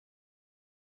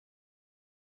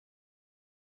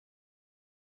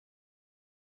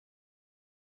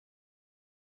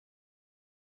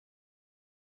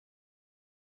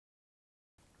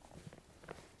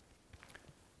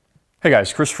Hey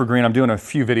guys, Christopher Greene. I'm doing a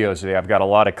few videos today. I've got a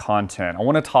lot of content. I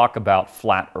want to talk about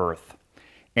flat Earth.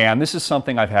 And this is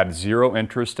something I've had zero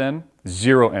interest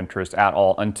at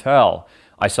all until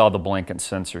I saw the blatant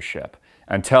censorship.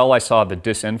 Until I saw the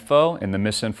disinfo and the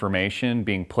misinformation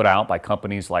being put out by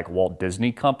companies like Walt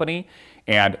Disney Company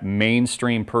and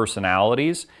mainstream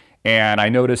personalities. And I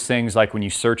noticed things like when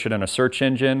you search it in a search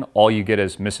engine, all you get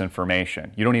is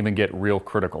misinformation. You don't even get real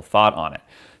critical thought on it.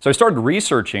 So I started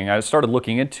researching, I started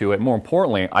looking into it. More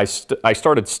importantly, I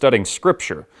started studying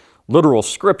scripture, literal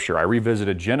scripture. I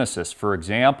revisited Genesis, for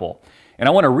example. And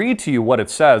I want to read to you what it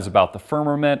says about the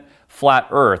firmament, flat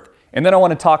earth. And then I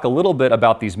want to talk a little bit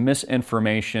about these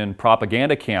misinformation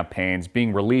propaganda campaigns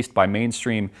being released by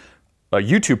mainstream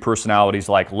YouTube personalities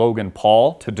like Logan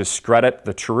Paul to discredit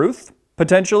the truth,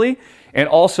 potentially, and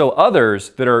also others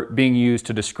that are being used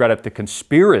to discredit the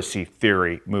conspiracy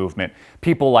theory movement,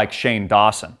 people like Shane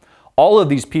Dawson. All of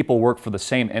these people work for the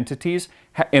same entities,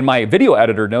 and my video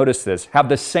editor, notice this, have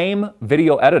the same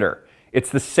video editor. It's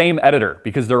the same editor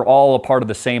because they're all a part of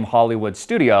the same Hollywood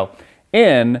studio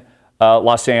in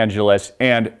Los Angeles,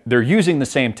 and they're using the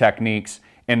same techniques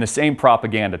and the same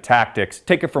propaganda tactics.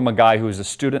 Take it from a guy who is a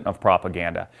student of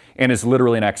propaganda and is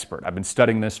literally an expert. I've been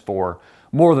studying this for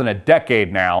more than a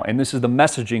decade now, and this is the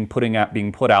messaging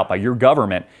being put out by your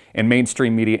government and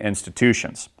mainstream media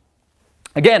institutions.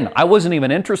 Again, I wasn't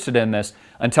even interested in this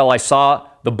until I saw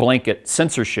the blanket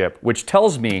censorship, which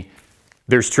tells me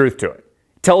there's truth to it.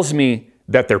 It tells me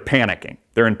that they're panicking.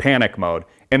 They're in panic mode,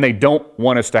 and they don't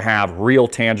want us to have real,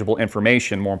 tangible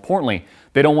information. More importantly,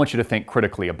 they don't want you to think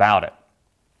critically about it.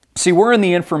 See, we're in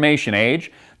the information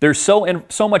age. There's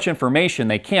so much information,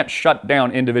 they can't shut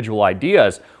down individual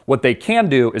ideas. What they can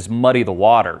do is muddy the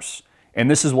waters. And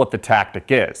this is what the tactic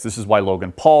is. This is why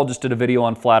Logan Paul just did a video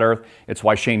on flat earth. It's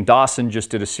why Shane Dawson just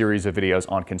did a series of videos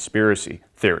on conspiracy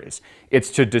theories.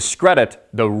 It's to discredit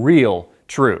the real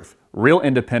truth, real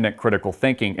independent critical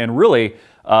thinking, and really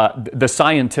the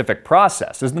scientific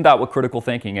process. Isn't that what critical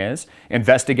thinking is?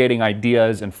 Investigating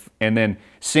ideas and then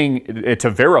seeing it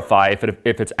to verify if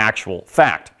it's actual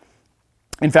fact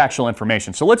and factual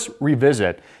information. So let's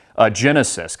revisit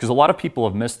Genesis, because a lot of people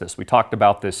have missed this. We talked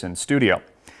about this in studio.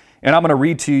 And I'm going to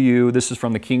read to you, this is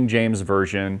from the King James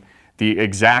Version, the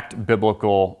exact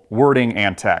biblical wording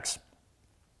and text.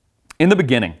 In the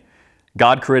beginning,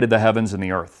 God created the heavens and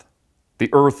the earth. The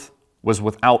earth was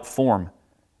without form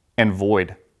and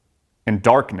void, and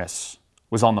darkness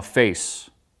was on the face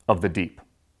of the deep.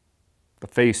 The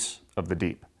face of the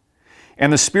deep.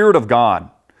 And the Spirit of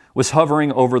God was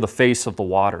hovering over the face of the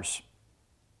waters.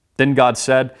 Then God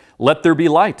said, "Let there be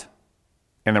light."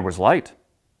 And there was light.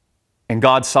 And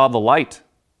God saw the light,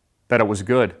 that it was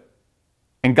good.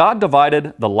 And God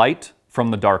divided the light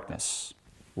from the darkness.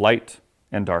 Light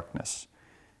and darkness.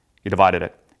 He divided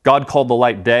it. God called the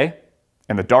light day,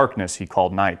 and the darkness He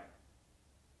called night.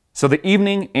 So the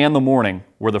evening and the morning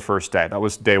were the first day. That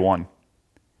was day one.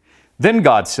 Then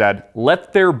God said,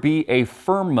 "Let there be a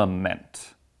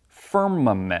firmament."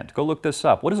 Firmament. Go look this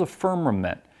up. What is a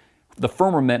firmament? The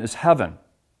firmament is heaven.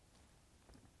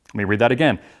 Let me read that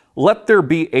again. Let there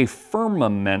be a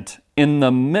firmament in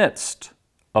the midst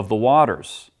of the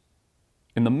waters.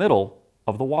 In the middle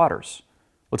of the waters.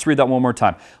 Let's read that one more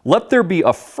time. Let there be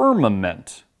a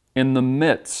firmament in the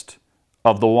midst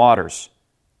of the waters,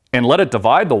 and let it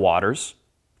divide the waters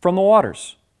from the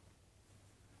waters.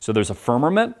 So there's a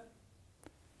firmament,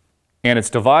 and it's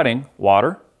dividing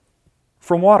water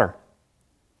from water.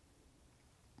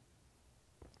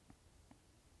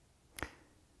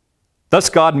 Thus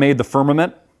God made the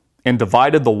firmament and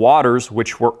divided the waters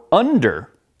which were under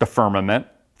the firmament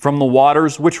from the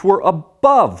waters which were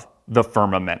above the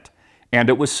firmament. And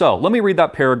it was so. Let me read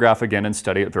that paragraph again and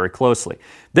study it very closely.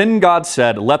 Then God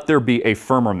said, "Let there be a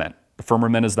firmament." The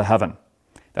firmament is the heaven.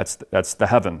 That's the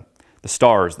heaven, the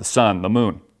stars, the sun, the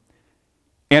moon.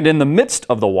 "And in the midst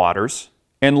of the waters,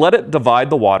 and let it divide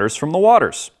the waters from the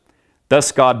waters.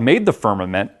 Thus God made the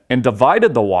firmament and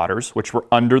divided the waters which were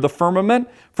under the firmament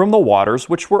from the waters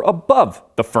which were above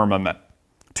the firmament."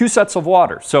 Two sets of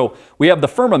water. So we have the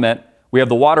firmament, we have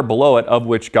the water below it, of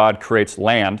which God creates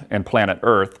land and planet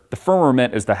Earth. The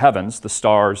firmament is the heavens, the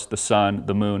stars, the sun,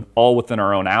 the moon, all within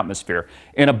our own atmosphere.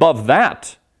 And above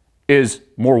that is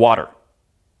more water.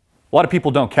 A lot of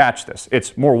people don't catch this.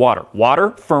 It's more water.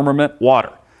 Water, firmament,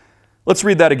 water. Let's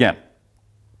read that again.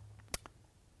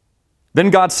 Then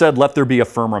God said, "Let there be a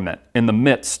firmament in the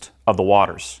midst of the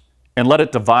waters, and let it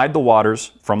divide the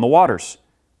waters from the waters."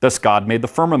 Thus God made the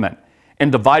firmament, and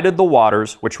divided the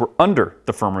waters which were under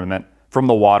the firmament from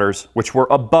the waters which were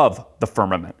above the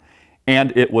firmament.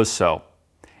 And it was so.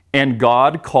 And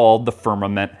God called the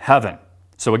firmament heaven.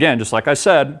 So again, just like I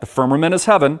said, the firmament is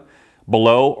heaven.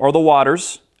 Below are the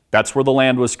waters. That's where the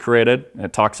land was created.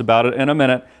 It talks about it in a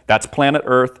minute. That's planet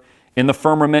Earth. In the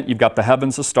firmament, you've got the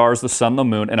heavens, the stars, the sun, the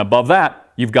moon. And above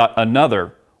that, you've got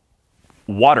another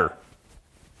water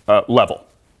level,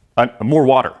 more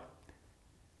water.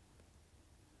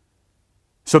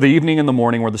 So the evening and the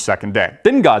morning were the second day.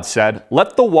 Then God said,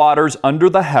 let the waters under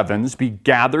the heavens be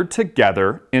gathered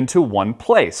together into one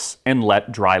place, and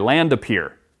let dry land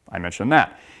appear. I mentioned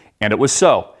that. And it was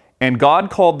so. And God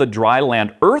called the dry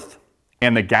land earth,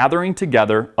 and the gathering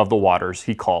together of the waters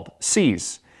he called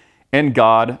seas. And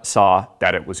God saw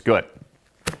that it was good.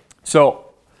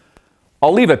 So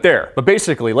I'll leave it there. But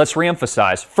basically, let's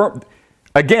reemphasize.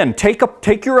 Again,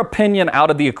 take your opinion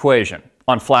out of the equation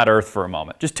on flat earth for a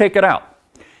moment. Just take it out.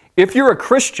 If you're a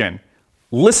Christian,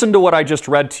 listen to what I just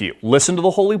read to you. Listen to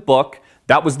the Holy Book.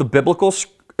 That was the biblical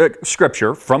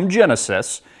scripture from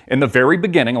Genesis in the very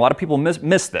beginning. A lot of people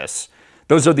miss this.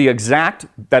 That's the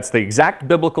exact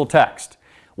biblical text.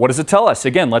 What does it tell us?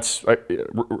 Again, let's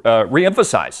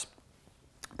reemphasize.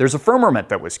 There's a firmament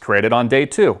that was created on day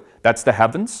 2. That's the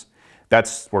heavens.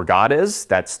 That's where God is.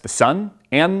 That's the sun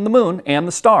and the moon and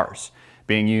the stars,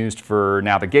 being used for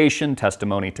navigation,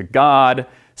 testimony to God,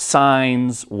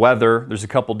 signs, weather. There's a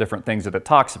couple different things that it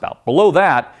talks about. Below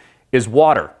that is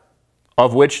water,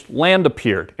 of which land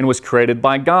appeared and was created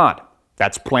by God.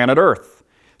 That's planet Earth.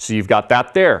 So you've got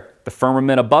that there, the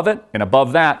firmament above it, and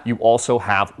above that you also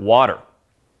have water.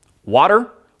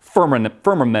 Water,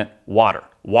 firmament, water.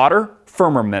 Water,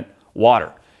 firmament,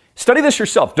 water. Study this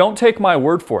yourself. Don't take my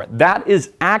word for it. That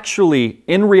is actually,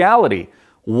 in reality,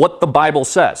 what the Bible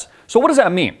says. So what does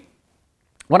that mean?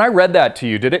 When I read that to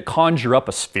you, did it conjure up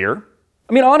a sphere?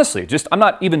 I mean, honestly, I'm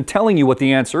not even telling you what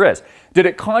the answer is. Did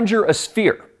it conjure a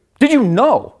sphere? Did you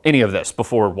know any of this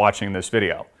before watching this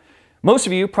video? Most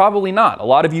of you, probably not. A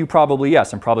lot of you, probably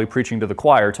yes. I'm probably preaching to the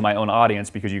choir, to my own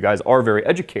audience, because you guys are very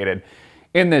educated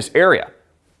in this area.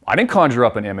 I didn't conjure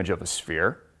up an image of a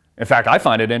sphere. In fact, I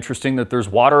find it interesting that there's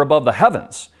water above the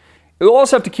heavens. You'll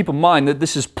also have to keep in mind that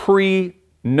this is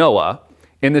pre-Noah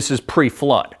and this is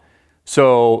pre-flood.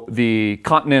 So the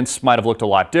continents might have looked a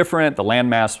lot different. The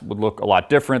landmass would look a lot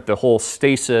different. The whole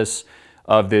stasis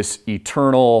of this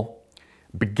eternal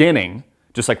beginning,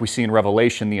 just like we see in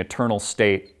Revelation, the eternal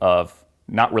state of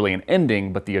not really an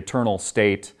ending, but the eternal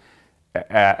state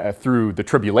through the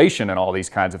tribulation and all these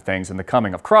kinds of things and the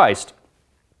coming of Christ.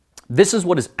 This is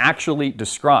what is actually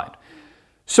described.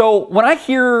 So when I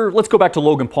hear, let's go back to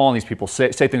Logan Paul and these people say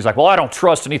things like, well, I don't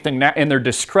trust anything, and they're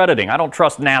discrediting. I don't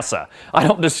trust NASA.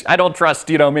 I don't trust,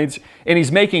 and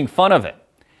he's making fun of it.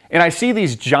 And I see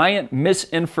these giant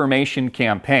misinformation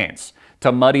campaigns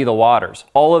to muddy the waters,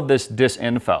 all of this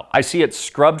disinfo. I see it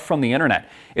scrubbed from the internet.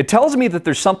 It tells me that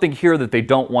there's something here that they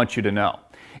don't want you to know.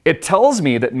 It tells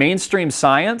me that mainstream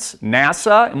science,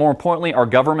 NASA, and more importantly, our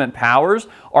government powers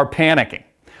are panicking.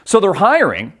 So they're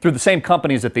hiring through the same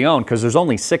companies that they own, because there's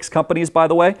only 6 companies, by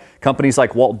the way, companies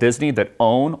like Walt Disney that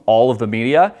own all of the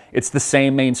media. It's the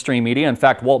same mainstream media. In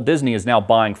fact, Walt Disney is now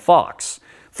buying Fox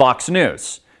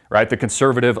News, right? The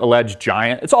conservative alleged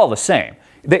giant. It's all the same.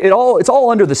 It's all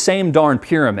under the same darn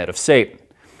pyramid of Satan,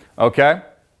 okay?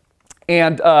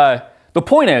 And the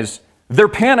point is, they're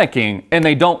panicking and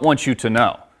they don't want you to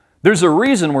know. There's a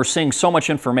reason we're seeing so much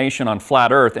information on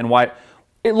flat Earth and why.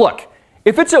 Look,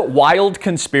 if it's a wild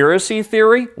conspiracy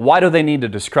theory, why do they need to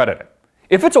discredit it?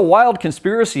 If it's a wild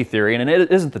conspiracy theory and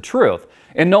it isn't the truth,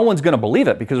 and no one's going to believe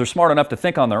it because they're smart enough to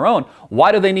think on their own,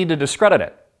 why do they need to discredit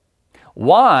it?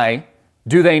 Why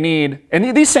do they need,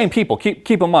 and these same people, keep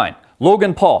in mind,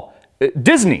 Logan Paul,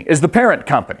 Disney is the parent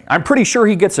company. I'm pretty sure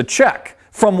he gets a check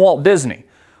from Walt Disney.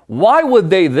 Why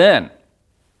would they then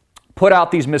put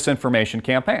out these misinformation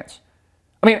campaigns?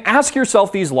 I mean, ask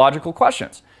yourself these logical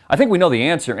questions. I think we know the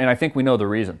answer, and I think we know the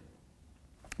reason.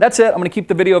 That's it. I'm going to keep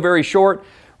the video very short.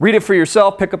 Read it for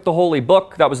yourself. Pick up the Holy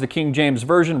Book. That was the King James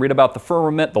Version. Read about the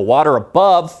firmament, the water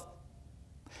above,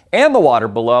 and the water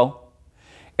below.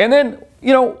 And then,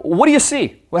 what do you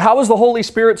see? How is the Holy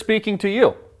Spirit speaking to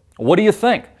you? What do you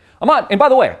think? And by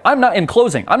the way, in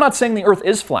closing, I'm not saying the earth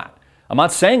is flat. I'm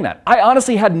not saying that. I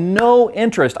honestly had no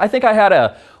interest. I think I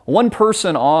had one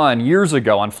person on years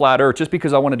ago on flat earth just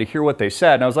because I wanted to hear what they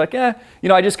said. And I was like, I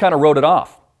just kind of wrote it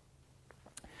off.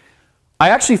 I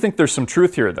actually think there's some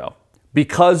truth here, though,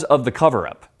 because of the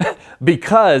cover-up.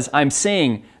 Because I'm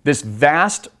seeing this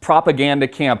vast propaganda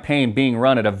campaign being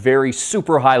run at a very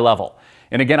super high level.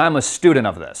 And again, I'm a student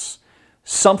of this.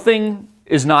 Something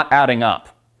is not adding up.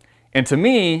 And to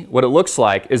me, what it looks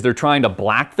like is they're trying to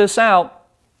black this out,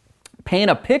 paint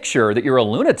a picture that you're a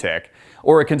lunatic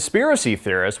or a conspiracy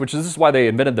theorist, which is why they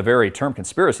invented the very term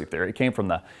conspiracy theory. It came from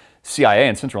the CIA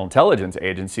and Central Intelligence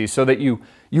Agency, so that you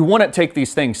wouldn't take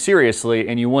these things seriously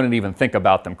and you wouldn't even think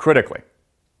about them critically.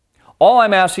 All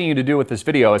I'm asking you to do with this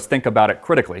video is think about it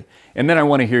critically, and then I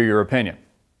want to hear your opinion.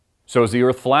 So is the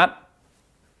Earth flat?